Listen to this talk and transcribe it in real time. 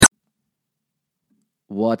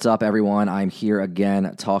What's up, everyone? I'm here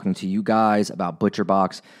again talking to you guys about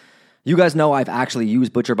ButcherBox. You guys know I've actually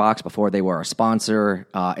used ButcherBox before they were a sponsor.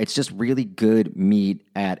 It's just really good meat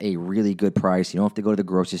at a really good price. You don't have to go to the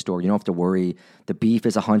grocery store. You don't have to worry. The beef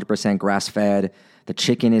is 100% grass-fed. The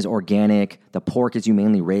chicken is organic. The pork is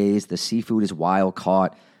humanely raised. The seafood is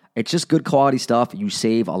wild-caught. It's just good quality stuff. You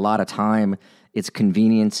save a lot of time. It's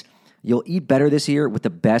convenience. You'll eat better this year with the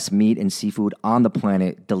best meat and seafood on the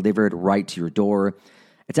planet delivered right to your door.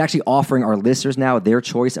 It's actually offering our listeners now their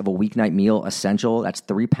choice of a weeknight meal essential. That's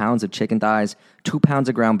 3 pounds of chicken thighs, 2 pounds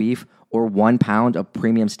of ground beef, or 1 pound of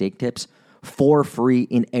premium steak tips for free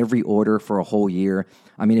in every order for a whole year.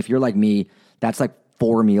 I mean, if you're like me, that's like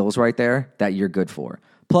 4 meals right there that you're good for.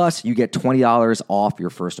 Plus, you get $20 off your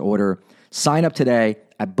first order. Sign up today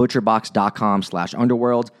at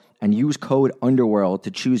butcherbox.com/underworld and use code underworld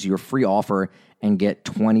to choose your free offer and get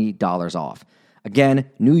 $20 off. Again,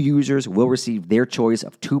 new users will receive their choice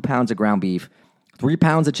of 2 pounds of ground beef, 3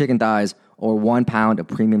 pounds of chicken thighs, or 1 pound of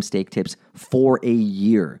premium steak tips for a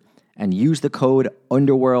year. And use the code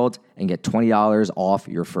underworld and get $20 off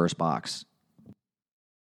your first box.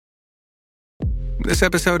 This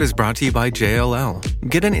episode is brought to you by JLL.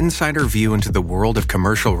 Get an insider view into the world of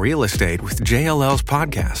commercial real estate with JLL's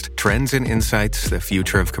podcast, Trends and Insights, the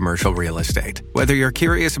Future of Commercial Real Estate. Whether you're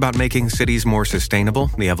curious about making cities more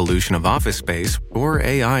sustainable, the evolution of office space, or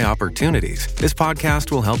AI opportunities, this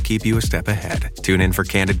podcast will help keep you a step ahead. Tune in for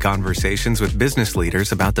candid conversations with business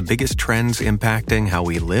leaders about the biggest trends impacting how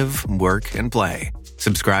we live, work, and play.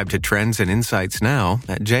 Subscribe to Trends and Insights now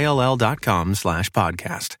at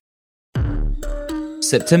jll.com/podcast.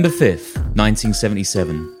 September 5th,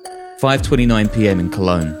 1977, 5:29 p.m. in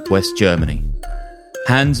Cologne, West Germany.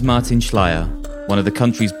 Hans Martin Schleyer, one of the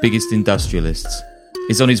country's biggest industrialists,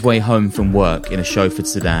 is on his way home from work in a chauffeured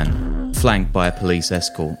sedan, flanked by a police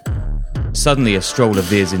escort. Suddenly, a stroller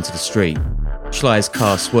veers into the street. Schleyer's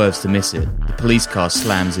car swerves to miss it. The police car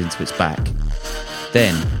slams into its back.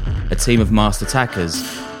 Then, a team of masked attackers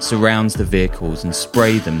surrounds the vehicles and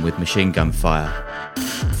spray them with machine gun fire.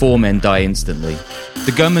 4 men die instantly.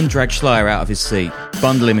 The gunmen drag Schleyer out of his seat,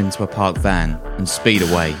 bundle him into a parked van, and speed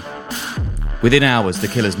away. Within hours, the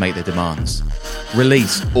killers make their demands.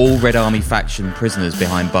 Release all Red Army faction prisoners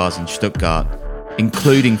behind bars in Stuttgart,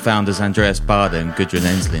 including founders Andreas Baader and Gudrun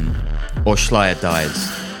Ensslin, or Schleyer dies.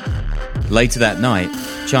 Later that night,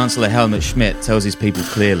 Chancellor Helmut Schmidt tells his people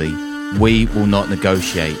clearly, "We will not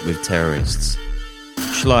negotiate with terrorists."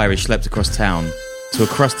 Schleyer is schlepped across town to a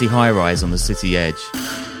crusty high-rise on the city edge.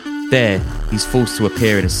 There, he's forced to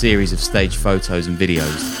appear in a series of staged photos and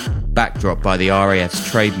videos, backdropped by the RAF's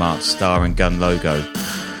trademark star and gun logo.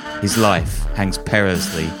 His life hangs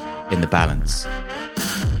perilously in the balance.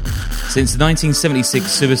 Since the 1976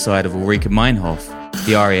 suicide of Ulrike Meinhof,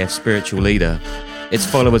 the RAF spiritual leader, its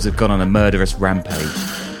followers have gone on a murderous rampage,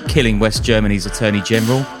 killing West Germany's Attorney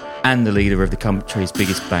General and the leader of the country's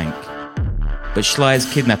biggest bank. But Schleyer's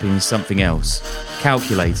kidnapping is something else,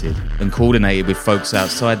 calculated and coordinated with folks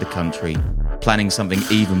outside the country, planning something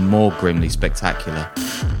even more grimly spectacular.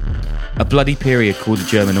 A bloody period called the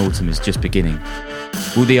German Autumn is just beginning.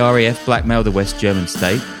 Will the RAF blackmail the West German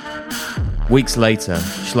state? Weeks later,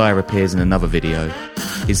 Schleyer appears in another video,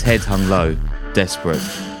 his head hung low, desperate.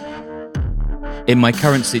 "In my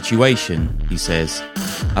current situation," he says,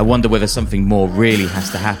 "I wonder whether something more really has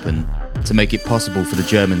to happen to make it possible for the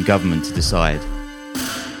German government to decide.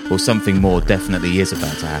 Or something more definitely is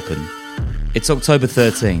about to happen." It's October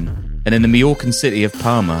 13, and in the Majorcan city of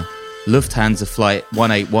Parma, Lufthansa Flight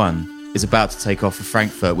 181 is about to take off for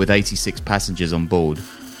Frankfurt with 86 passengers on board.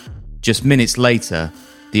 Just minutes later,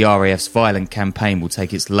 the RAF's violent campaign will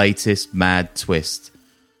take its latest mad twist,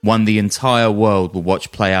 one the entire world will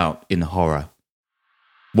watch play out in horror.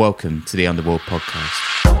 Welcome to the Underworld Podcast.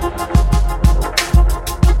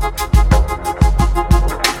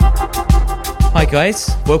 Hi guys,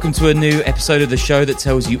 welcome to a new episode of the show that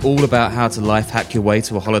tells you all about how to life hack your way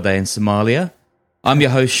to a holiday in Somalia. I'm your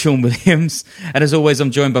host Sean Williams, and as always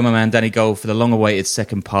I'm joined by my man Danny Gold for the long-awaited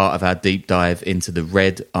second part of our deep dive into the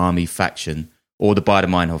Red Army faction, or the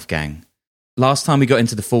Baader-Meinhof gang. Last time we got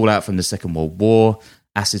into the fallout from the Second World War,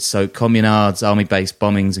 acid-soaked communards, army-based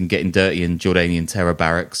bombings and getting dirty in Jordanian terror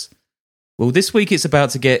barracks. Well, this week it's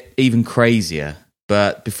about to get even crazier,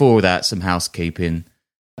 but before that, some housekeeping.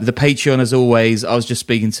 The Patreon, as always, I was just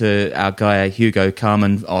speaking to our guy Hugo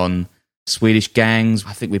Carmen on Swedish gangs.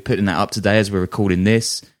 I think we're putting that up today as we're recording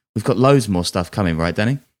this. We've got loads more stuff coming, right,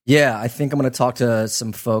 Danny? Yeah, I think I'm going to talk to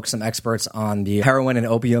some folks, some experts on the heroin and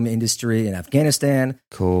opium industry in Afghanistan.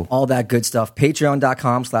 Cool. All that good stuff.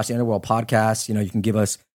 Patreon.com/The Underworld Podcast. You know, you can give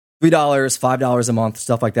us $3, $5 a month,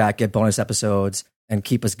 stuff like that. Get bonus episodes. and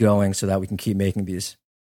keep us going so that we can keep making these.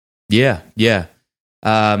 Yeah.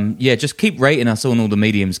 Just keep rating us on all the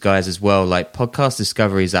mediums, guys, as well. Like, podcast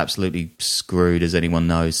discovery is absolutely screwed, as anyone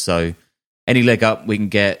knows. So any leg up we can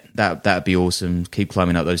get, that'd be awesome. Keep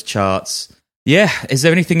climbing up those charts. Yeah. Is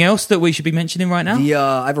there anything else that we should be mentioning right now?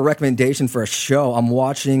 I have a recommendation for a show. I'm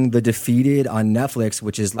watching The Defeated on Netflix,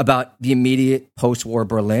 which is about the immediate post-war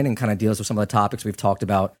Berlin and kind of deals with some of the topics we've talked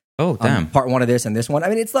about. Oh, damn. Part one of this and this one. I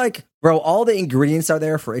mean, it's like, bro, all the ingredients are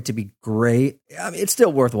there for it to be great. I mean, it's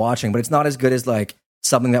still worth watching, but it's not as good as like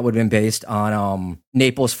something that would have been based on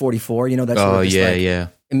Naples 44. You know, that's sort of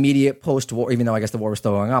just immediate post-war, even though I guess the war was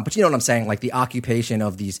still going on. But you know what I'm saying? Like the occupation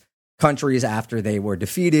of these countries after they were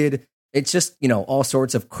defeated. It's just, you know, all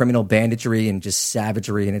sorts of criminal banditry and just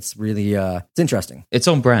savagery. And it's really, it's interesting. It's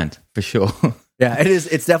on brand, for sure. Yeah, it is.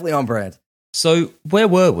 It's definitely on brand. So where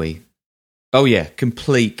were we? Oh, yeah,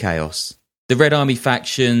 complete chaos. The Red Army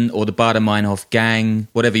faction or the Baader-Meinhof gang,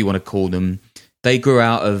 whatever you want to call them, they grew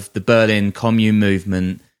out of the Berlin Commune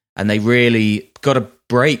movement, and they really got a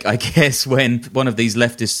break, I guess, when one of these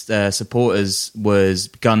leftist supporters was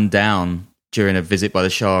gunned down during a visit by the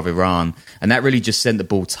Shah of Iran. And that really just sent the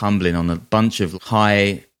ball tumbling on a bunch of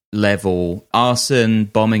high-level arson,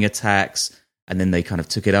 bombing attacks, and then they kind of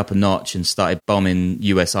took it up a notch and started bombing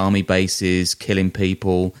US Army bases, killing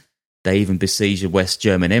people. They even besieged a West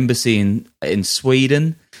German embassy in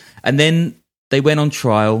Sweden. And then they went on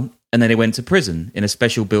trial, and then they went to prison in a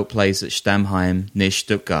special built place at Stammheim near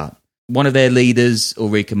Stuttgart. One of their leaders,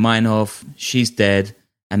 Ulrike Meinhof, she's dead.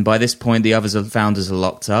 And by this point, the other founders are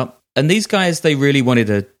locked up. And these guys, they really wanted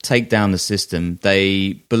to take down the system.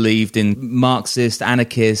 They believed in Marxist,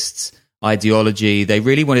 anarchist ideology. They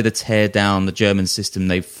really wanted to tear down the German system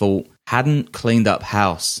they thought hadn't cleaned up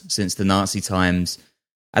house since the Nazi times.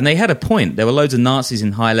 And they had a point. There were loads of Nazis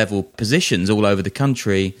in high-level positions all over the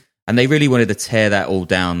country, and they really wanted to tear that all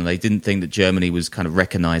down. They didn't think that Germany was kind of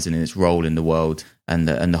recognizing its role in the world and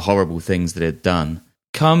the horrible things that it had done.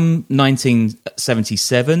 Come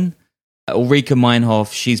 1977... Ulrike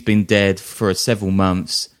Meinhof, she's been dead for several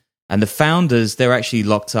months. And the founders, they're actually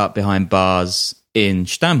locked up behind bars in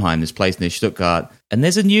Stammheim, this place near Stuttgart. And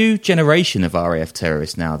there's a new generation of RAF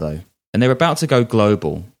terrorists now, though. And they're about to go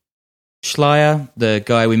global. Schleyer, the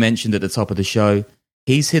guy we mentioned at the top of the show,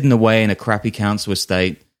 he's hidden away in a crappy council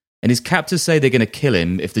estate. And his captors say they're going to kill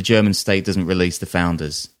him if the German state doesn't release the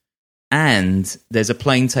founders. And there's a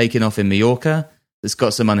plane taking off in Mallorca that's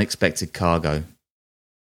got some unexpected cargo.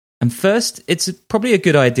 And first, it's probably a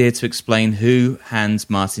good idea to explain who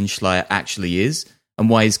Hans-Martin Schleyer actually is and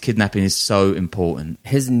why his kidnapping is so important.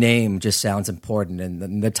 His name just sounds important,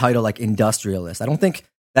 and the title, like industrialist. I don't think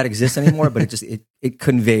that exists anymore, but it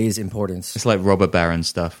conveys importance. It's like robber baron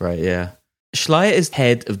stuff, right? Yeah. Schleyer is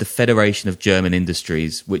head of the Federation of German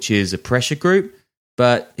Industries, which is a pressure group,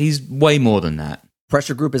 but he's way more than that.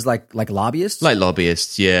 Pressure group is like lobbyists? Like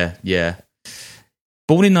lobbyists, yeah.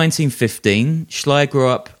 Born in 1915, Schleyer grew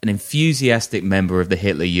up an enthusiastic member of the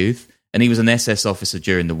Hitler Youth, and he was an SS officer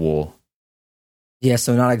during the war. Yeah,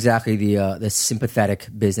 so not exactly the sympathetic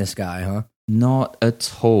business guy, huh? Not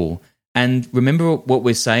at all. And remember what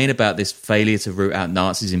we're saying about this failure to root out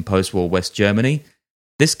Nazis in post-war West Germany?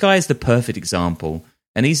 This guy is the perfect example,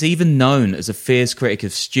 and he's even known as a fierce critic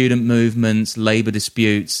of student movements, labour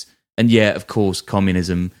disputes, and yeah, of course,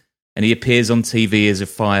 communism. And he appears on TV as a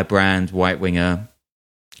firebrand right-winger.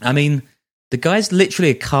 I mean, the guy's literally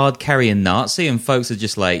a card-carrying Nazi, and folks are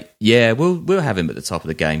just like, yeah, we'll have him at the top of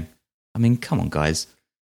the game. I mean, come on, guys.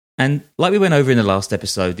 And like we went over in the last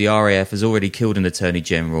episode, the RAF has already killed an Attorney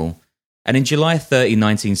General. And in July 30,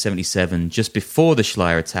 1977, just before the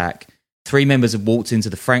Schleyer attack, 3 members had walked into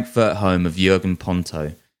the Frankfurt home of Jürgen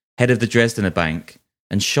Ponto, head of the Dresdner Bank,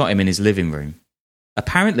 and shot him in his living room.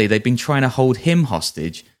 Apparently, they'd been trying to hold him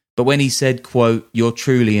hostage, but when he said, quote, "You're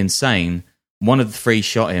truly insane," one of the 3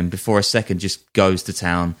 shot him before a second just goes to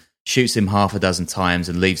town, shoots him half a dozen times,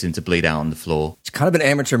 and leaves him to bleed out on the floor. It's kind of an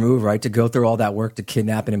amateur move, right? To go through all that work to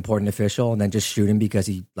kidnap an important official and then just shoot him because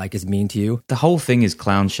he is mean to you. The whole thing is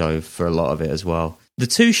clown show for a lot of it as well. The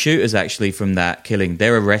 2 shooters actually from that killing,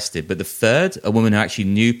 they're arrested, but the third, a woman who actually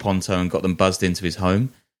knew Ponto and got them buzzed into his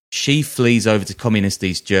home, she flees over to Communist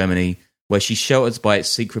East Germany, where she's sheltered by its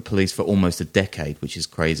secret police for almost a decade, which is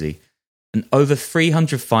crazy. And over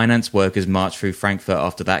 300 finance workers marched through Frankfurt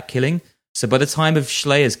after that killing. So by the time of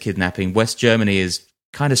Schleyer's kidnapping, West Germany is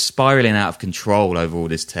kind of spiraling out of control over all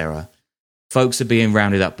this terror. Folks are being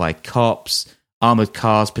rounded up by cops, armoured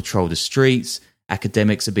cars patrol the streets,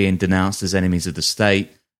 academics are being denounced as enemies of the state,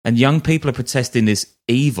 and young people are protesting this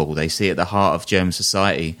evil they see at the heart of German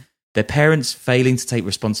society. Their parents failing to take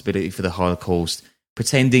responsibility for the Holocaust,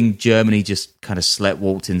 pretending Germany just kind of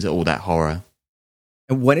walked into all that horror.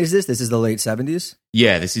 And when is this? This is the late 70s?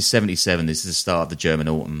 Yeah, this is 77. This is the start of the German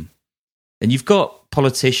autumn. And you've got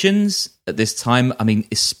politicians at this time, I mean,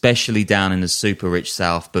 especially down in the super rich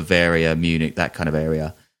south, Bavaria, Munich, that kind of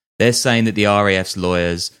area. They're saying that the RAF's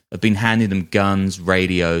lawyers have been handing them guns,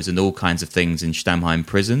 radios, and all kinds of things in Stammheim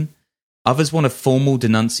prison. Others want a formal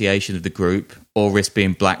denunciation of the group or risk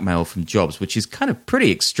being blackmailed from jobs, which is kind of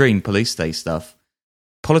pretty extreme police state stuff.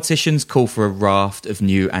 Politicians call for a raft of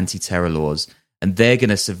new anti-terror laws, and they're going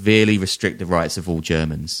to severely restrict the rights of all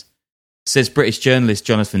Germans. Says British journalist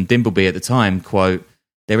Jonathan Dimbleby at the time, quote,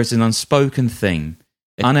 "There is an unspoken thing.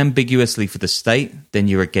 Unambiguously for the state, then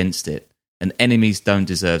you're against it. And enemies don't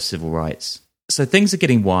deserve civil rights." So things are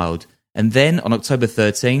getting wild. And then on October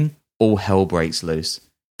 13, all hell breaks loose.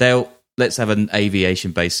 Dale, let's have an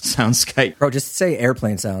aviation-based soundscape. Bro, just say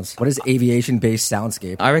airplane sounds. What is aviation-based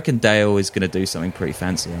soundscape? I reckon Dale is going to do something pretty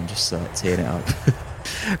fancy. I'm just teeing it up.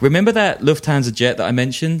 Remember that Lufthansa jet that I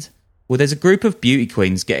mentioned? Well, there's a group of beauty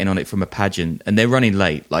queens getting on it from a pageant, and they're running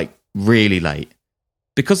late, like really late.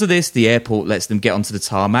 Because of this, the airport lets them get onto the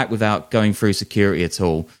tarmac without going through security at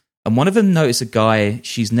all. And one of them noticed a guy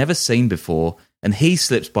she's never seen before, and he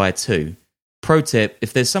slips by too. Pro tip,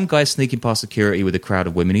 if there's some guy sneaking past security with a crowd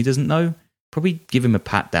of women he doesn't know, probably give him a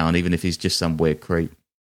pat down, even if he's just some weird creep.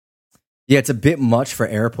 Yeah, it's a bit much for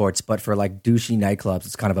airports, but for like douchey nightclubs,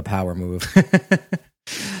 it's kind of a power move.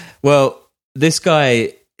 Well, this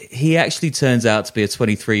guy, he actually turns out to be a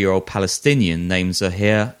 23-year-old Palestinian named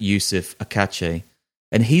Zahir Yusuf Akache.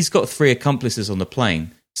 And he's got 3 accomplices on the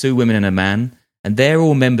plane, 2 women and a man, and they're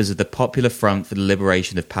all members of the Popular Front for the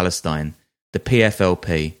Liberation of Palestine, the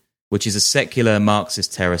PFLP, which is a secular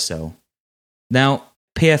Marxist terror cell. Now,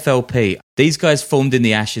 PFLP, these guys formed in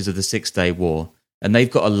the ashes of the Six-Day War, and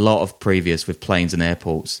they've got a lot of previous with planes and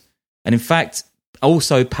airports. And in fact,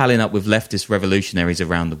 also palling up with leftist revolutionaries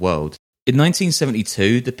around the world. In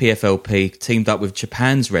 1972, the PFLP teamed up with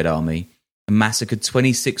Japan's Red Army and massacred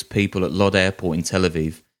 26 people at Lod Airport in Tel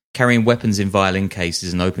Aviv, carrying weapons in violin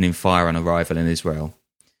cases and opening fire on arrival in Israel.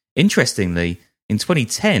 Interestingly, in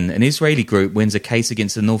 2010, an Israeli group wins a case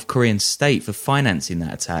against the North Korean state for financing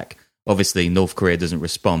that attack. Obviously, North Korea doesn't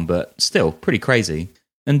respond, but still, pretty crazy.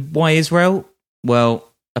 And why Israel? Well,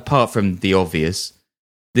 apart from the obvious,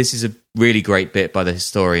 this is a really great bit by the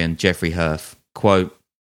historian Jeffrey Herf. Quote,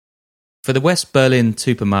 "For the West Berlin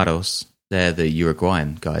Tupamaros," they're the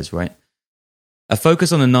Uruguayan guys, right? "A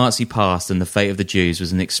focus on the Nazi past and the fate of the Jews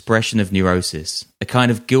was an expression of neurosis, a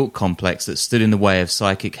kind of guilt complex that stood in the way of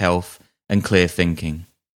psychic health and clear thinking.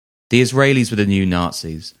 The Israelis were the new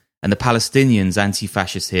Nazis, and the Palestinians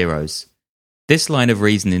anti-fascist heroes. This line of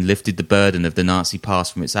reasoning lifted the burden of the Nazi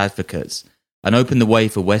past from its advocates and opened the way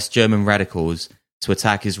for West German radicals to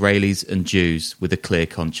attack Israelis and Jews with a clear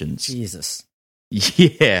conscience." Jesus.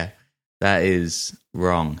 Yeah, that is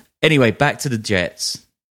wrong. Anyway, back to the jets.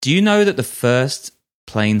 Do you know that the first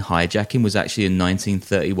plane hijacking was actually in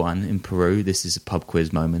 1931 in Peru? This is a pub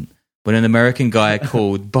quiz moment. When an American guy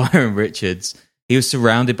called Byron Richards, he was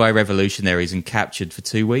surrounded by revolutionaries and captured for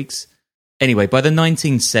 2 weeks. Anyway, by the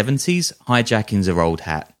 1970s, hijackings are old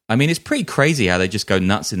hat. I mean, it's pretty crazy how they just go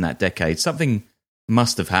nuts in that decade. Something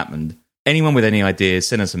must have happened. Anyone with any ideas,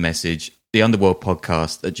 send us a message,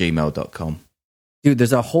 theunderworldpodcast@gmail.com. Dude,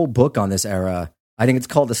 there's a whole book on this era. I think it's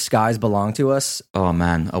called The Skies Belong to Us. Oh,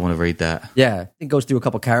 man, I want to read that. Yeah, it goes through a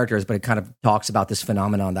couple characters, but it kind of talks about this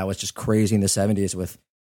phenomenon that was just crazy in the 70s with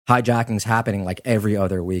hijackings happening like every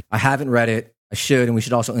other week. I haven't read it. I should, and we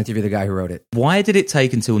should also interview the guy who wrote it. Why did it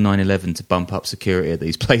take until 9/11 to bump up security at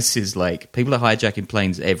these places? Like, people are hijacking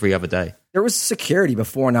planes every other day. There was security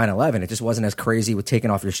before 9/11. It just wasn't as crazy with taking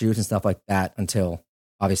off your shoes and stuff like that until,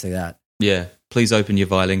 obviously, that. Yeah, please open your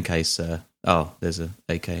violin case, sir. Oh, there's a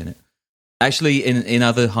AK in it. Actually, in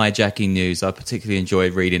other hijacking news, I particularly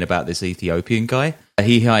enjoyed reading about this Ethiopian guy.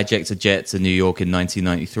 He hijacked a jet to New York in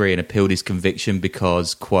 1993 and appealed his conviction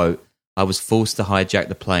because, quote, "I was forced to hijack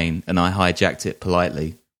the plane and I hijacked it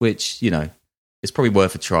politely," which, you know, is probably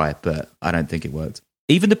worth a try, but I don't think it worked.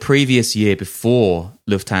 Even the previous year before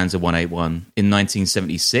Lufthansa 181, in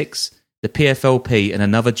 1976, the PFLP and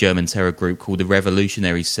another German terror group called the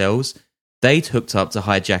Revolutionary Cells, they'd hooked up to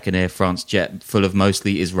hijack an Air France jet full of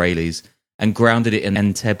mostly Israelis and grounded it in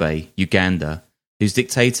Entebbe, Uganda, whose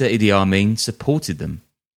dictator Idi Amin supported them.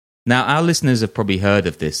 Now, our listeners have probably heard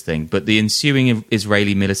of this thing, but the ensuing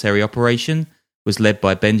Israeli military operation was led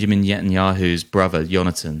by Benjamin Netanyahu's brother,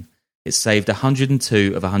 Jonathan. It saved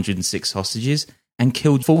 102 of 106 hostages and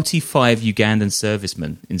killed 45 Ugandan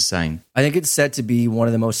servicemen. Insane. I think it's said to be one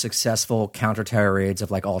of the most successful counter-terror raids of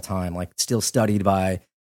like all time, like still studied by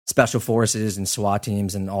special forces and SWAT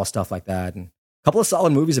teams and all stuff like that. And a couple of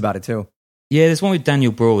solid movies about it too. Yeah, there's one with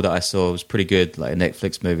Daniel Brawl that I saw. It was pretty good, like a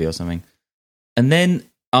Netflix movie or something. And then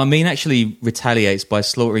Amin actually retaliates by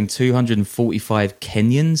slaughtering 245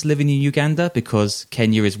 Kenyans living in Uganda because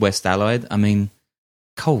Kenya is West Allied. I mean,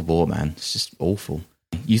 Cold War, man. It's just awful.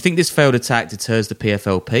 You think this failed attack deters the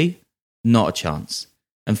PFLP? Not a chance.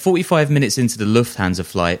 And 45 minutes into the Lufthansa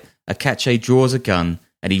flight, Akache draws a gun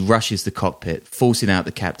and he rushes the cockpit, forcing out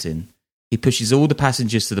the captain. He pushes all the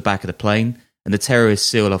passengers to the back of the plane and the terrorists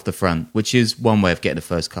seal off the front, which is one way of getting a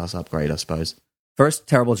first-class upgrade, I suppose. First,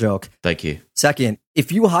 terrible joke. Thank you. Second,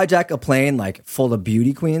 if you hijack a plane like full of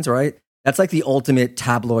beauty queens, right? That's like the ultimate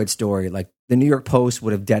tabloid story. Like the New York Post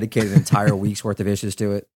would have dedicated an entire week's worth of issues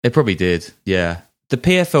to it. It probably did, yeah. The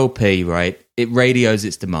PFLP, right, it radios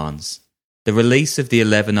its demands. The release of the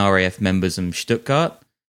 11 RAF members from Stuttgart,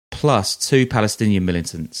 plus 2 Palestinian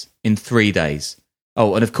militants in 3 days.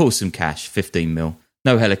 Oh, and of course some cash, 15 mil.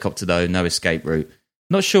 No helicopter though, no escape route.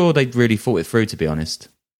 Not sure they'd really thought it through, to be honest.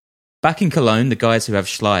 Back in Cologne, the guys who have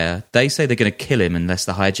Schleier, they say they're going to kill him unless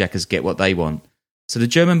the hijackers get what they want. So the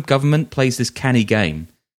German government plays this canny game.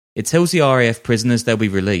 It tells the RAF prisoners they'll be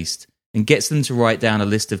released and gets them to write down a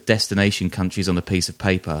list of destination countries on a piece of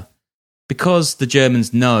paper. Because the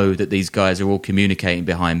Germans know that these guys are all communicating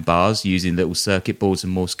behind bars using little circuit boards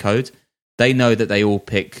and Morse code, they know that they all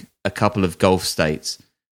pick a couple of Gulf states.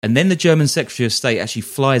 And then the German Secretary of State actually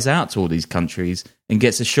flies out to all these countries and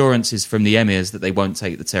gets assurances from the emirs that they won't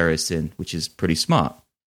take the terrorists in, which is pretty smart.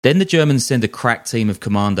 Then the Germans send a crack team of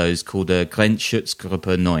commandos called the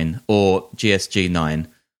Grenzschutzgruppe 9, or GSG 9,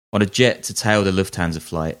 on a jet to tail the Lufthansa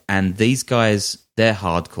flight. And these guys, they're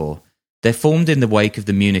hardcore. They're formed in the wake of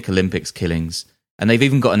the Munich Olympics killings, and they've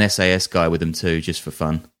even got an SAS guy with them too, just for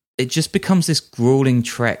fun. It just becomes this grueling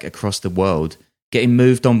trek across the world, getting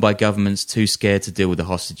moved on by governments too scared to deal with the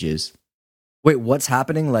hostages. Wait, what's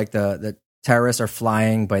happening? Like the terrorists are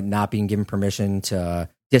flying but not being given permission to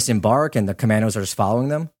disembark and the commandos are just following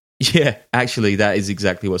them? Yeah, actually, that is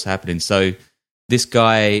exactly what's happening. So this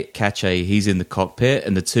guy, Kache, he's in the cockpit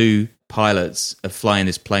and the 2 pilots are flying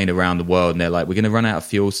this plane around the world and they're like, we're going to run out of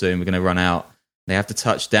fuel soon, we're going to run out. They have to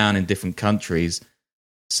touch down in different countries.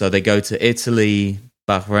 So they go to Italy,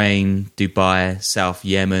 Bahrain, Dubai, South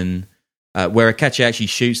Yemen, where Akache actually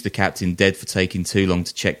shoots the captain dead for taking too long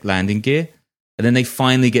to check landing gear. And then they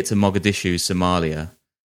finally get to Mogadishu, Somalia.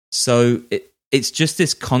 So it's just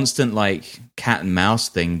this constant like cat and mouse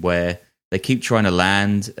thing where they keep trying to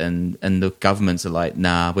land and the governments are like,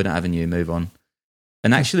 nah, we're not having you, move on.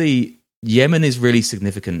 And actually, Yemen is really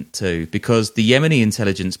significant too, because the Yemeni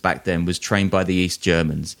intelligence back then was trained by the East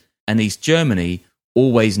Germans. And East Germany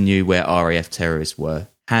always knew where RAF terrorists were,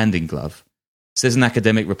 hand in glove. Says an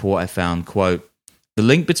academic report I found, quote, the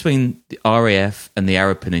link between the RAF and the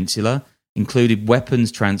Arab Peninsula included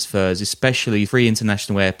weapons transfers, especially 3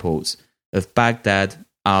 international airports of Baghdad,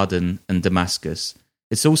 Aden, and Damascus.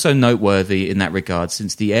 It's also noteworthy in that regard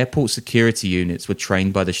since the airport security units were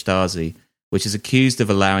trained by the Stasi, which is accused of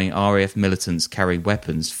allowing RAF militants carry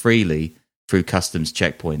weapons freely through customs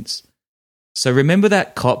checkpoints. So remember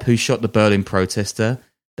that cop who shot the Berlin protester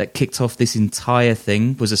that kicked off this entire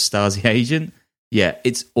thing was a Stasi agent? Yeah,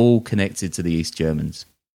 it's all connected to the East Germans.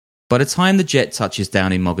 By the time the jet touches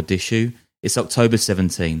down in Mogadishu, it's October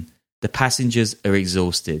 17. The passengers are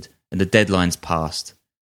exhausted and the deadline's passed.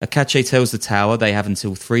 Akache tells the tower they have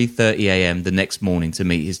until 3:30 a.m. the next morning to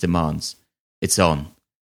meet his demands. It's on.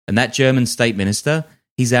 And that German state minister,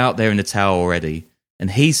 he's out there in the tower already.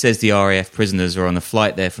 And he says the RAF prisoners are on a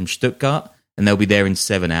flight there from Stuttgart and they'll be there in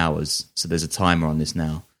 7 hours. So there's a timer on this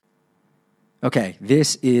now. Okay,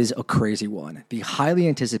 this is a crazy one. The highly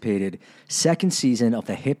anticipated second season of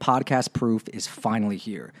the hit podcast Proof is finally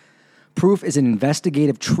here. Proof is an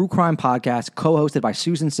investigative true crime podcast co-hosted by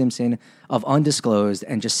Susan Simpson of Undisclosed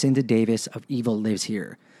and Jacinda Davis of Evil Lives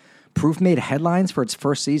Here. Proof made headlines for its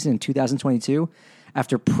first season in 2022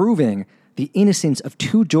 after proving the innocence of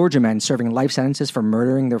 2 Georgia men serving life sentences for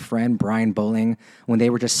murdering their friend Brian Bowling when they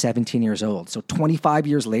were just 17 years old. So 25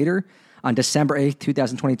 years later, on December 8th,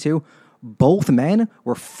 2022, both men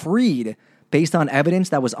were freed based on evidence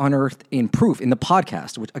that was unearthed in Proof, in the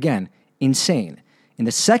podcast, which, again, insane. In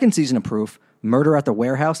the second season of Proof, Murder at the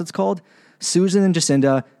Warehouse, it's called, Susan and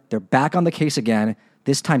Jacinda, they're back on the case again,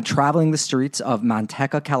 this time traveling the streets of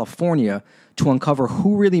Manteca, California, to uncover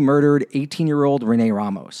who really murdered 18-year-old Renee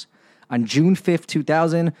Ramos. On June 5th,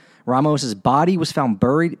 2000, Ramos's body was found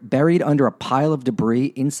buried under a pile of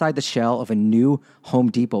debris inside the shell of a new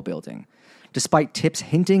Home Depot building. Despite tips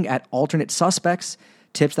hinting at alternate suspects,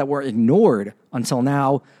 tips that were ignored until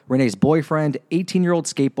now. Renee's boyfriend, 18-year-old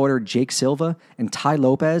skateboarder Jake Silva, and Ty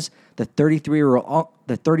Lopez, the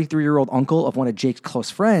 33-year-old uncle of one of Jake's close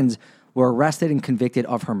friends, were arrested and convicted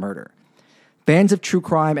of her murder. Fans of true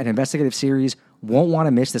crime and investigative series won't want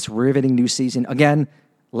to miss this riveting new season. Again,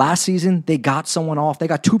 last season, they got someone off. They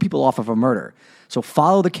got 2 people off of a murder. So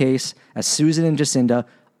follow the case as Susan and Jacinda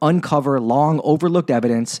uncover long overlooked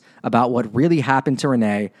evidence about what really happened to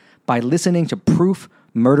Renee by listening to Proof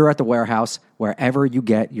Murder at the Warehouse wherever you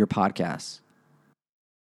get your podcasts.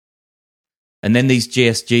 And then these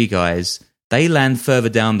GSG guys, they land further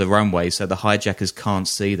down the runway so the hijackers can't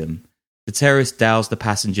see them. The terrorists douse the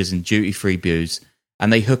passengers in duty-free booze,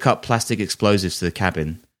 and they hook up plastic explosives to the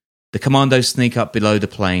cabin. The commandos sneak up below the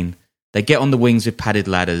plane, they get on the wings with padded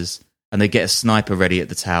ladders, and they get a sniper ready at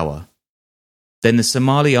the tower. Then the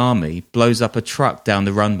Somali army blows up a truck down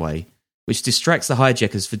the runway, which distracts the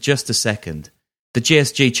hijackers for just a second. The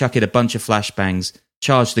GSG chuck in a bunch of flashbangs,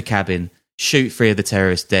 charge the cabin, shoot 3 of the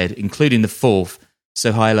terrorists dead, including the 4th,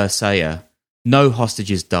 Sohaila Saya. No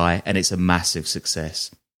hostages die, and it's a massive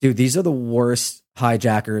success. Dude, these are the worst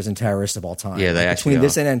hijackers and terrorists of all time. Yeah, they actually Between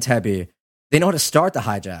this and Entebbe, they know how to start the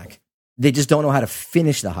hijack. They just don't know how to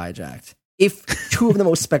finish the hijack. If 2 of the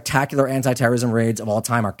most spectacular anti-terrorism raids of all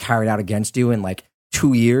time are carried out against you in like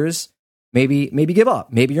 2 years, maybe give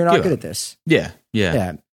up. Maybe you're not good at this. Yeah.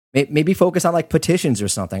 Maybe focus on like petitions or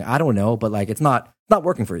something. I don't know, but like it's not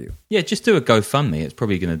working for you. Yeah, just do a GoFundMe. It's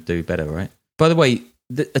probably going to do better, right? By the way,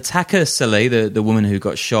 the attacker Saleh, the woman who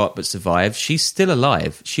got shot but survived, she's still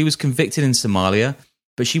alive. She was convicted in Somalia,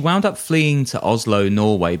 but she wound up fleeing to Oslo,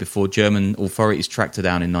 Norway, before German authorities tracked her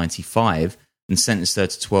down in 1995 and sentenced her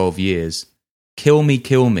to 12 years. Kill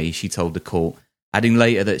me, she told the court, adding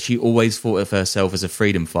later that she always thought of herself as a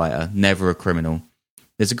freedom fighter, never a criminal.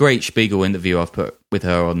 There's a great Spiegel interview I've put with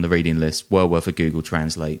her on the reading list, well worth a Google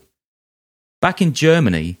Translate. Back in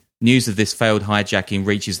Germany, news of this failed hijacking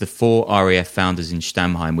reaches the 4 RAF founders in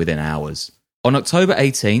Stammheim within hours. On October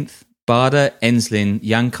 18th, Bader, Enslin,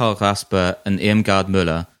 Jan-Karl Rasper and Irmgard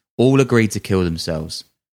Müller all agreed to kill themselves.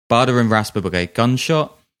 Bader and Rasper by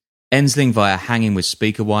gunshot, Enslin via hanging with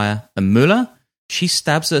speaker wire, and Müller, she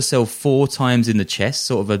stabs herself 4 times in the chest,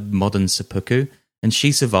 sort of a modern seppuku, and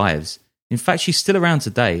she survives. In fact, she's still around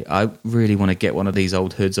today. I really want to get one of these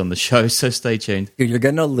old hoods on the show, so stay tuned. Dude, you're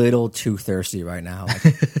getting a little too thirsty right now.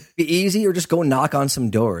 Like, be easy or just go knock on some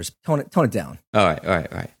doors. Tone it down. All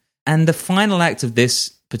right. And the final act of this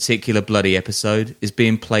particular bloody episode is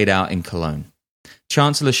being played out in Cologne.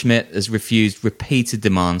 Chancellor Schmidt has refused repeated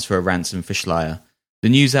demands for a ransom for Schleyer. The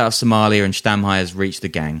news out of Somalia and Stammheim has reached the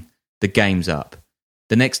gang. The game's up.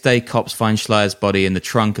 The next day, cops find Schleyer's body in the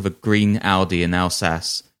trunk of a green Audi in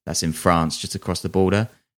Alsace, that's in France, just across the border,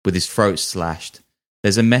 with his throat slashed.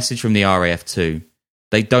 There's a message from the RAF too.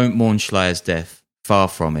 They don't mourn Schleyer's death. Far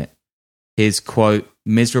from it. His, quote,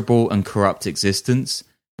 miserable and corrupt existence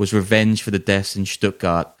was revenge for the deaths in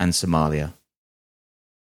Stuttgart and Somalia.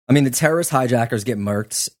 I mean, the terrorist hijackers get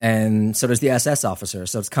murked, and so does the SS officer.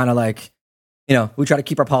 So it's kind of like, you know, we try to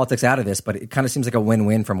keep our politics out of this, but it kind of seems like a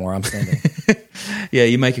win-win from where I'm standing. Yeah,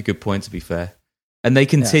 you make a good point, to be fair. And they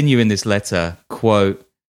continue in this letter, quote,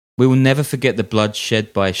 we will never forget the blood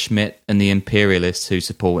shed by Schmidt and the imperialists who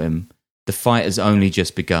support him. The fight has only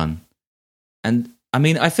just begun. And, I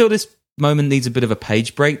mean, I feel this moment needs a bit of a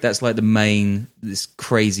page break. That's like this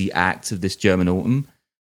crazy act of this German autumn.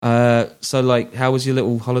 So, like, how was your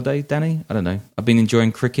little holiday, Danny? I don't know. I've been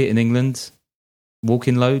enjoying cricket in England,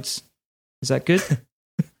 walking loads. Is that good?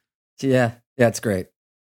 Yeah, it's great.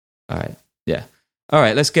 All right, yeah. All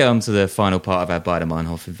right, let's get on to the final part of our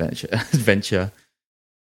Baader-Meinhof adventure.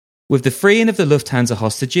 With the freeing of the Lufthansa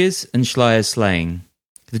hostages and Schleyer's slaying,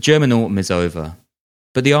 the German autumn is over.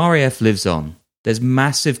 But the RAF lives on. There's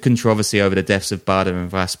massive controversy over the deaths of Bader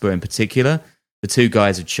and Rasper in particular. The 2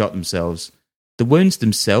 guys had shot themselves. The wounds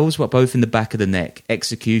themselves were both in the back of the neck,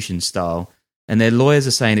 execution style, and their lawyers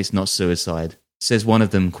are saying it's not suicide. Says one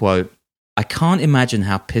of them, quote, I can't imagine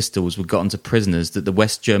how pistols were gotten to prisoners that the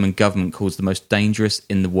West German government calls the most dangerous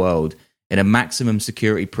in the world in a maximum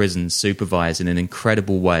security prison supervised in an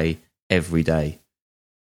incredible way every day.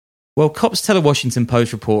 Well, cops tell a Washington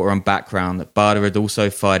Post reporter on background that Bader had also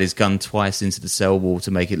fired his gun twice into the cell wall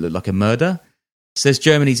to make it look like a murder. Says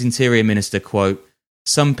Germany's interior minister, quote,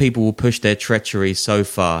 some people will push their treachery so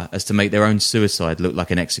far as to make their own suicide look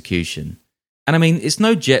like an execution. And I mean, it's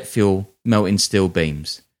no jet fuel melting steel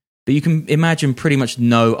beams. But you can imagine pretty much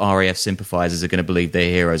no RAF sympathisers are going to believe their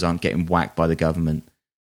heroes aren't getting whacked by the government.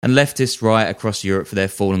 And leftists riot across Europe for their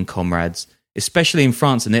fallen comrades, especially in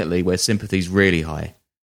France and Italy where sympathy's really high.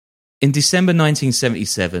 In December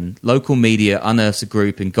 1977, local media unearths a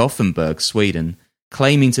group in Gothenburg, Sweden,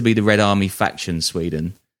 claiming to be the Red Army faction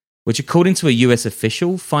Sweden, which, according to a US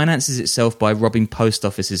official, finances itself by robbing post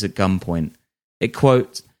offices at gunpoint. It,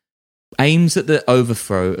 quote, aims at the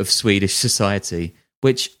overthrow of Swedish society,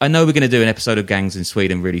 which I know we're going to do an episode of gangs in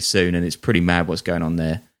Sweden really soon, and it's pretty mad what's going on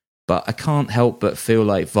there. But I can't help but feel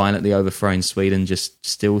like violently overthrowing Sweden just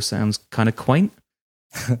still sounds kind of quaint.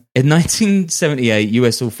 In 1978,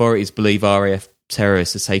 US authorities believe RAF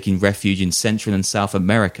terrorists are taking refuge in Central and South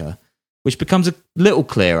America, which becomes a little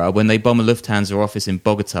clearer when they bomb a Lufthansa office in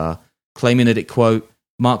Bogota, claiming that it, quote,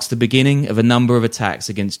 marks the beginning of a number of attacks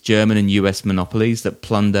against German and US monopolies that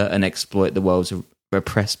plunder and exploit the world's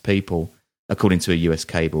oppressed people, according to a US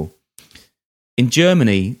cable. In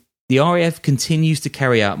Germany, the RAF continues to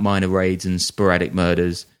carry out minor raids and sporadic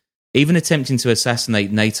murders, even attempting to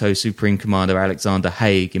assassinate NATO Supreme Commander Alexander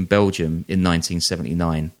Haig in Belgium in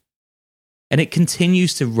 1979. And it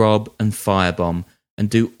continues to rob and firebomb and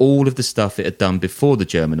do all of the stuff it had done before the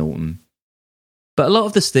German Autumn. But a lot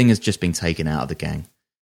of the sting has just been taken out of the gang.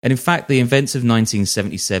 And in fact, the events of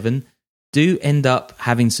 1977 do end up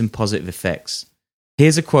having some positive effects.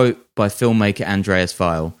 Here's a quote by filmmaker Andreas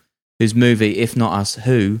Weil, whose movie If Not Us,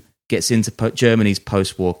 Who gets into Germany's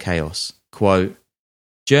post-war chaos. Quote,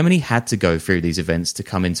 Germany had to go through these events to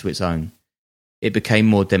come into its own. It became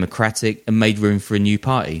more democratic and made room for a new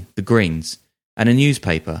party, the Greens, and a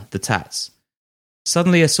newspaper, the Tats.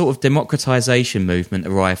 Suddenly a sort of democratisation movement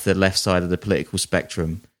arrived for the left side of the political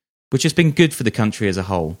spectrum, which has been good for the country as a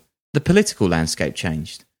whole. The political landscape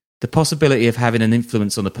changed. The possibility of having an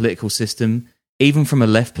influence on the political system, even from a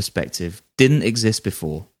left perspective, didn't exist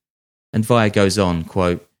before. And Weyer goes on,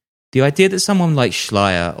 quote, the idea that someone like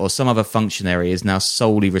Schleyer or some other functionary is now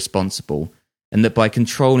solely responsible, and that by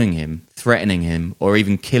controlling him, threatening him, or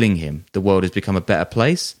even killing him, the world has become a better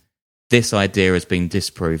place, this idea has been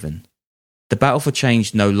disproven. The battle for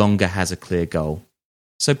change no longer has a clear goal.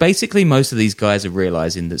 So basically, most of these guys are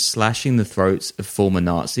realising that slashing the throats of former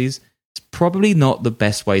Nazis is probably not the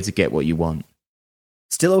best way to get what you want.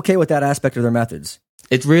 Still okay with that aspect of their methods.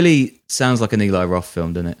 It really sounds like an Eli Roth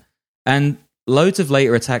film, doesn't it? And loads of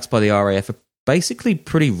later attacks by the RAF are basically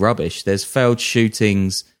pretty rubbish. There's failed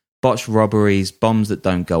shootings, botched robberies, bombs that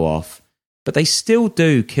don't go off. But they still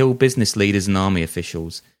do kill business leaders and army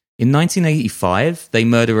officials. In 1985, they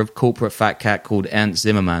murder a corporate fat cat called Ernst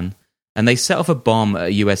Zimmermann, and they set off a bomb at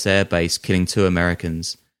a US airbase, killing 2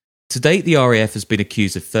 Americans. To date, the RAF has been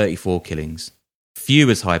accused of 34 killings. Few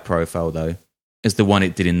as high profile, though, as the one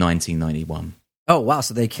it did in 1991. Oh, wow.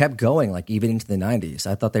 So they kept going, like, even into the 90s.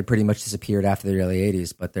 I thought they pretty much disappeared after the early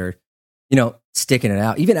 80s, but they're, sticking it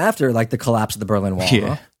out. Even after, like, the collapse of the Berlin Wall,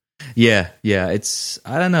 yeah. Huh? Yeah. It's,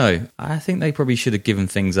 I don't know. I think they probably should have given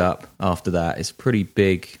things up after that. It's a pretty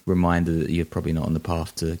big reminder that you're probably not on the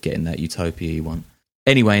path to getting that utopia you want.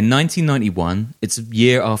 Anyway, in 1991, it's a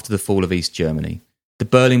year after the fall of East Germany. The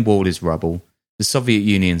Berlin Wall is rubble. The Soviet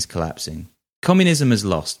Union's collapsing. Communism has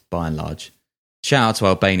lost, by and large. Shout out to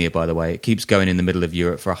Albania, by the way. It keeps going in the middle of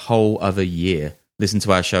Europe for a whole other year. Listen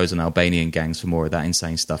to our shows on Albanian gangs for more of that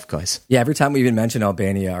insane stuff, guys. Yeah, every time we even mention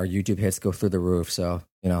Albania, our YouTube hits go through the roof. So,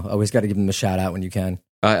 always got to give them a shout out when you can.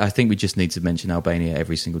 I think we just need to mention Albania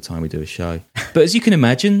every single time we do a show. But as you can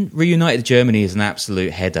imagine, reunited Germany is an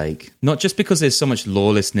absolute headache. Not just because there's so much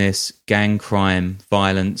lawlessness, gang crime,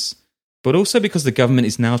 violence, but also because the government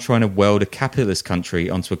is now trying to weld a capitalist country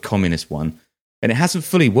onto a communist one. And it hasn't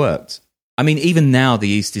fully worked. I mean, even now, the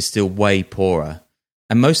East is still way poorer.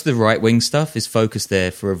 And most of the right-wing stuff is focused there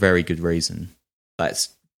for a very good reason.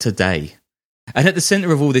 That's today. And at the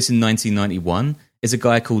centre of all this in 1991 is a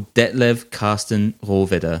guy called Detlev Karsten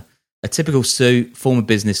Rohrwedder, a typical suit, former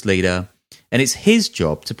business leader. And it's his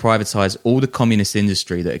job to privatise all the communist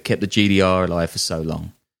industry that had kept the GDR alive for so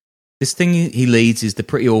long. This thing he leads is the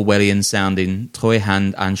pretty Orwellian-sounding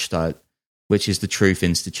Treuhand Anstalt, which is the Truth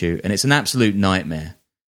Institute, and it's an absolute nightmare.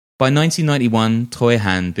 By 1991,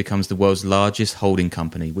 Treuhand becomes the world's largest holding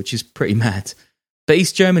company, which is pretty mad. But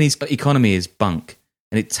East Germany's economy is bunk,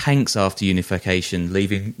 and it tanks after unification,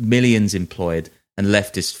 leaving millions employed and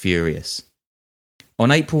leftists furious.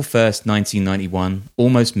 On April 1st, 1991,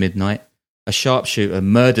 almost midnight, a sharpshooter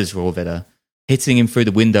murders Rohrwedder, hitting him through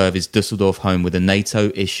the window of his Dusseldorf home with a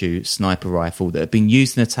NATO-issue sniper rifle that had been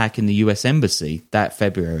used in an attack in the US Embassy that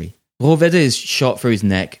February. Rohrwedder is shot through his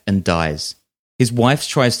neck and dies. His wife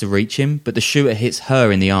tries to reach him, but the shooter hits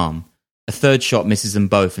her in the arm. A third shot misses them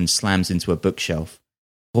both and slams into a bookshelf.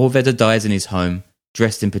 Rohrwedder dies in his home,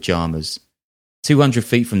 dressed in pyjamas. 200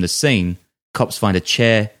 feet from the scene, cops find a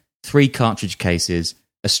chair, 3 cartridge cases,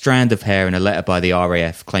 a strand of hair and a letter by the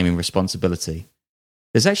RAF claiming responsibility.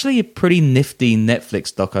 There's actually a pretty nifty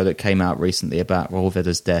Netflix doco that came out recently about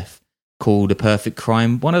Rollwedder's death called A Perfect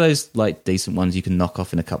Crime. One of those like decent ones you can knock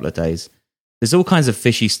off in a couple of days. There's all kinds of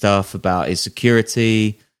fishy stuff about his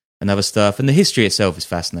security and other stuff, and the history itself is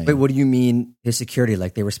fascinating. Wait, what do you mean his security?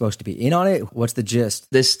 Like they were supposed to be in on it? What's the gist?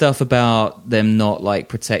 There's stuff about them not like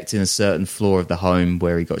protecting a certain floor of the home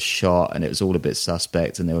where he got shot, and it was all a bit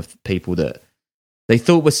suspect, and there were people that they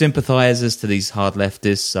thought were sympathizers to these hard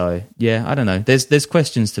leftists. So yeah, I don't know. There's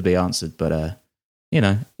questions to be answered, but you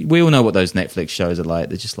know, we all know what those Netflix shows are like.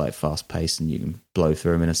 They're just like fast paced, and you can blow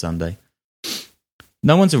through them in a Sunday.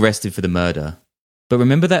 No one's arrested for the murder, but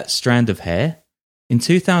remember that strand of hair? In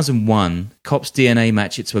 2001, cops' DNA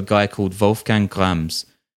match it to a guy called Wolfgang Grams,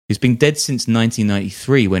 who's been dead since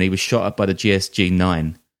 1993 when he was shot up by the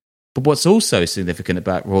GSG-9. But what's also significant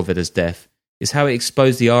about Rollwedder's death is how it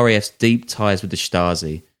exposed the RAF's deep ties with the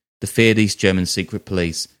Stasi, the feared East German secret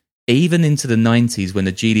police, even into the 90s when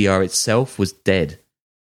the GDR itself was dead.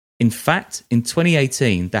 In fact, in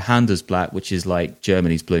 2018, the Handelsblatt, which is like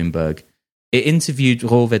Germany's Bloomberg, it interviewed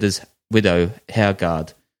Rollwedder's widow,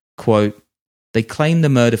 Hergard. Quote, "They claim the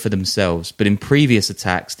murder for themselves, but in previous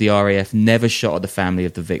attacks, the RAF never shot at the family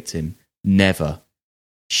of the victim. Never.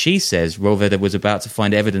 She says Rollwedder was about to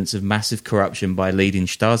find evidence of massive corruption by leading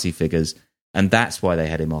Stasi figures, and that's why they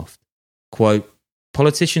had him off. Quote,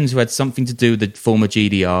 politicians who had something to do with the former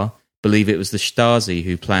GDR believe it was the Stasi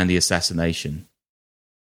who planned the assassination."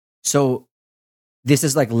 So this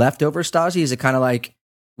is like leftover Stasi? Is it kind of like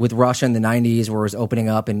with Russia in the 90s where it was opening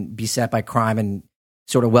up and beset by crime and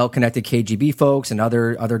sort of well-connected KGB folks and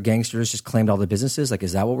other gangsters just claimed all the businesses? Like,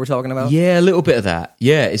 is that what we're talking about? Yeah, a little bit of that.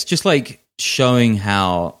 Yeah, it's just like showing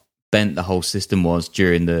how bent the whole system was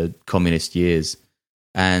during the communist years.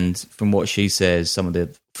 And from what she says, some of the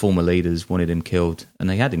former leaders wanted him killed, and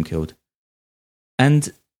they had him killed.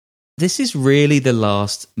 And this is really the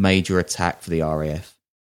last major attack for the RAF.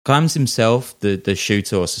 Grams himself, the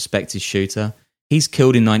shooter or suspected shooter, he's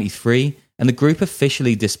killed in 93, and the group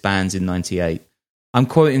officially disbands in 98. I'm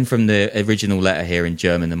quoting from the original letter here in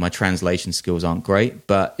German, and my translation skills aren't great,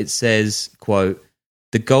 but it says, quote,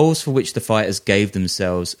 "The goals for which the fighters gave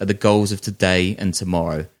themselves are the goals of today and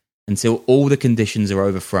tomorrow, until all the conditions are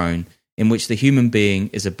overthrown in which the human being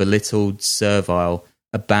is a belittled, servile,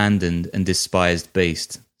 abandoned, and despised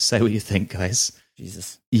beast." Say what you think, guys.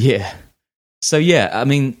 Jesus. Yeah. So yeah, I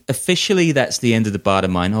mean, officially that's the end of the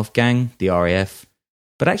Baader-Meinhof gang, the RAF,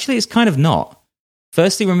 but actually it's kind of not.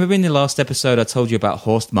 Firstly, remember in the last episode I told you about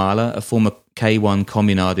Horst Mahler, a former K1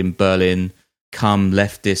 communard in Berlin, come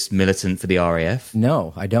leftist militant for the RAF?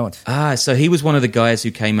 No, I don't. So he was one of the guys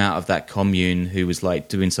who came out of that commune who was like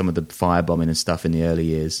doing some of the firebombing and stuff in the early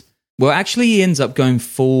years. Well, actually he ends up going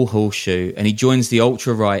full horseshoe and he joins the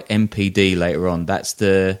ultra-right NPD later on. That's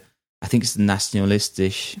I think it's the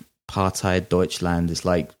Nationalistische Partei Deutschland. It's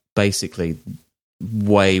like basically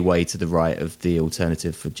way to the right of the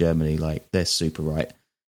alternative for Germany. Like they're super right.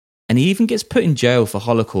 And he even gets put in jail for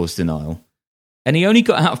Holocaust denial. And he only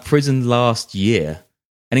got out of prison last year.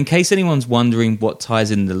 And in case anyone's wondering what ties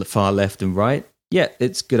in the far left and right, yeah,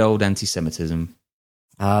 it's good old anti-Semitism.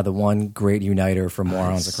 The one great uniter for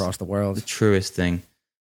morons across the world. The truest thing.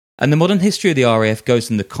 And the modern history of the RAF goes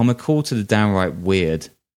from the comical to the downright weird.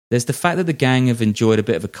 There's the fact that the gang have enjoyed a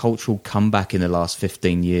bit of a cultural comeback in the last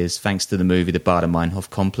 15 years, thanks to the movie The Baader-Meinhof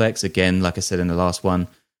Complex. Again, like I said in the last one,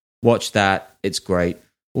 watch that. It's great.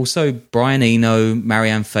 Also, Brian Eno,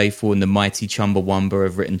 Marianne Faithfull, and the mighty Chumbawamba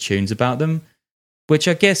have written tunes about them, which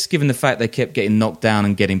I guess, given the fact they kept getting knocked down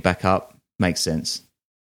and getting back up, makes sense.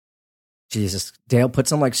 Jesus. Dale, put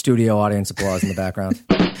some like studio audience applause in the background.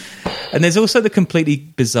 And there's also the completely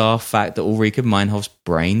bizarre fact that Ulrike Meinhof's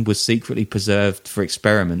brain was secretly preserved for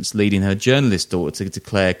experiments, leading her journalist daughter to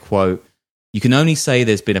declare, quote, "You can only say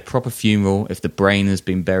there's been a proper funeral if the brain has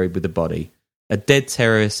been buried with the body. A dead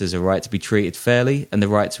terrorist has a right to be treated fairly and the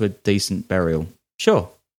right to a decent burial." Sure.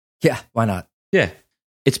 Yeah, why not? Yeah.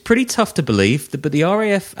 It's pretty tough to believe, but the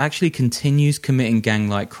RAF actually continues committing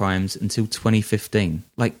gang-like crimes until 2015.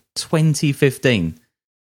 Like 2015.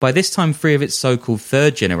 By this time, 3 of its so-called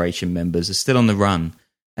third-generation members are still on the run,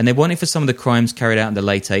 and they're wanted for some of the crimes carried out in the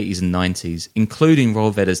late 80s and 90s, including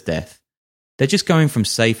Rollwedder's death. They're just going from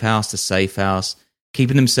safe house to safe house,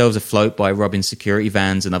 keeping themselves afloat by robbing security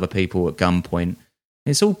vans and other people at gunpoint.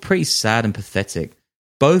 It's all pretty sad and pathetic.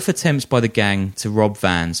 Both attempts by the gang to rob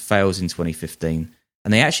vans fails in 2015,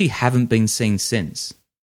 and they actually haven't been seen since.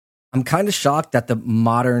 I'm kind of shocked that the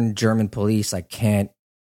modern German police can't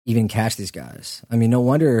even catch these guys. I mean, no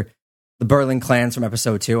wonder the Berlin clans from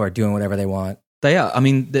episode 2 are doing whatever they want. They are. I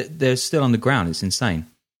mean, they're still on the ground. It's insane.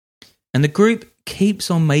 And the group keeps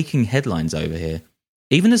on making headlines over here.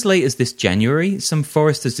 Even as late as this January, some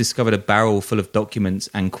foresters discovered a barrel full of documents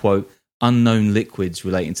and, quote, unknown liquids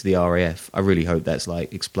relating to the RAF. I really hope that's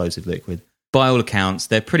like explosive liquid. By all accounts,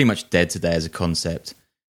 they're pretty much dead today as a concept.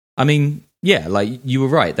 I mean, yeah, like you were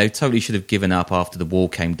right. They totally should have given up after the wall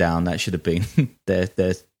came down. That should have been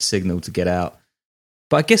their signal to get out.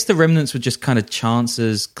 But I guess the remnants were just kind of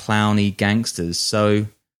chancers, clowny gangsters. So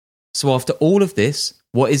after all of this,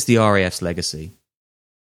 what is the RAF's legacy?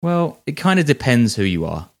 Well, it kind of depends who you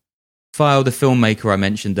are. File, the filmmaker I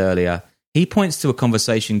mentioned earlier, he points to a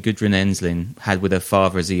conversation Gudrun Ensslin had with her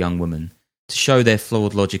father as a young woman to show their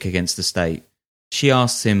flawed logic against the state. She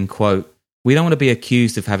asks him, quote, "We don't want to be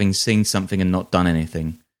accused of having seen something and not done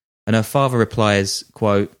anything." And her father replies,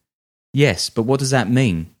 quote, "Yes, but what does that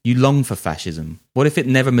mean? You long for fascism. What if it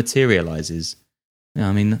never materializes?" Yeah,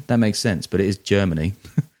 I mean, that makes sense, but it is Germany.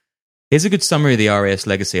 Here's a good summary of the RAF's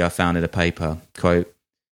legacy I found in a paper. Quote,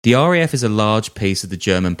 "The RAF is a large piece of the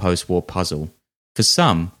German post-war puzzle. For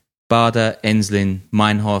some, Bader, Ensslin,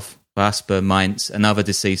 Meinhof, Rasper, Mainz, and other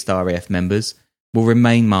deceased RAF members will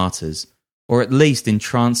remain martyrs, or at least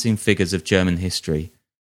entrancing figures of German history.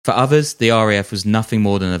 For others, the RAF was nothing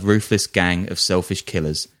more than a ruthless gang of selfish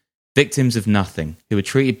killers, victims of nothing, who were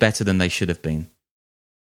treated better than they should have been.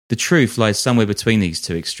 The truth lies somewhere between these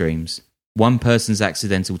two extremes. One person's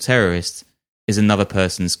accidental terrorist is another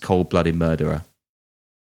person's cold-blooded murderer."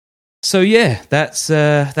 So yeah, that's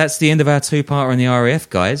the end of our two-parter on the RAF,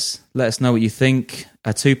 guys. Let us know what you think.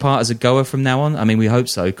 A two-part as a goer from now on? I mean, we hope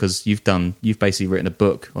so, because you've basically written a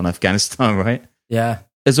book on Afghanistan, right? Yeah.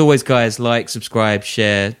 As always, guys, like, subscribe,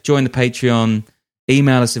 share, join the Patreon,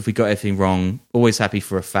 email us if we got anything wrong. Always happy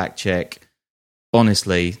for a fact check.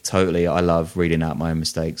 Honestly, totally, I love reading out my own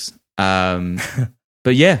mistakes.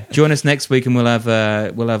 But yeah, join us next week and we'll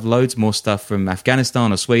have loads more stuff from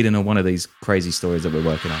Afghanistan or Sweden or one of these crazy stories that we're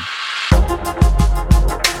working on.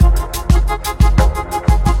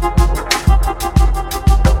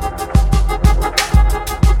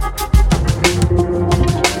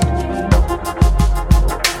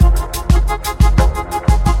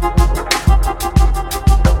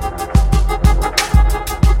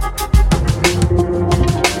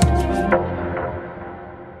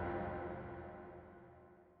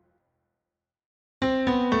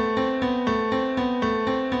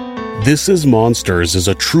 This is Monsters is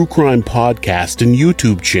a true crime podcast and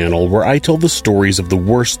YouTube channel where I tell the stories of the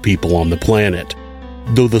worst people on the planet.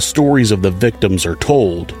 Though the stories of the victims are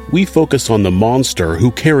told, we focus on the monster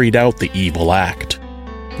who carried out the evil act.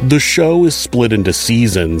 The show is split into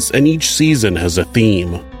seasons, and each season has a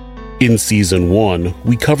theme. In Season 1,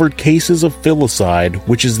 we covered cases of filicide,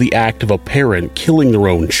 which is the act of a parent killing their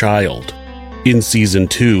own child. In Season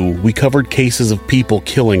 2, we covered cases of people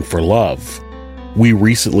killing for love. We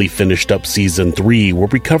recently finished up Season 3, where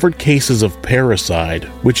we covered cases of parricide,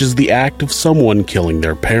 which is the act of someone killing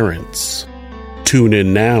their parents. Tune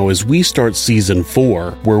in now as we start Season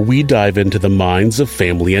 4, where we dive into the minds of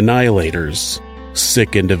family annihilators,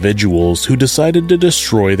 sick individuals who decided to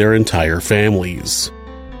destroy their entire families.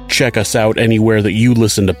 Check us out anywhere that you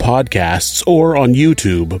listen to podcasts or on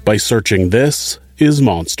YouTube by searching This is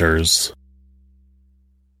Monsters.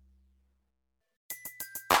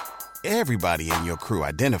 Everybody in your crew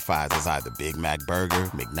identifies as either Big Mac Burger,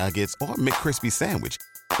 McNuggets, or McCrispy Sandwich.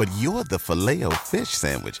 But you're the Filet-O-Fish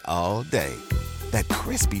Sandwich all day. That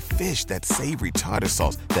crispy fish, that savory tartar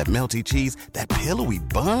sauce, that melty cheese, that pillowy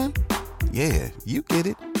bun. Yeah, you get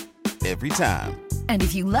it. Every time. And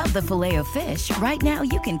if you love the Filet-O-Fish, right now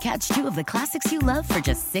you can catch two of the classics you love for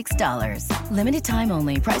just $6. Limited time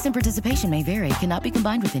only. Price and participation may vary. Cannot be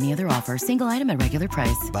combined with any other offer. Single item at regular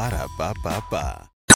price. Ba-da-ba-ba-ba.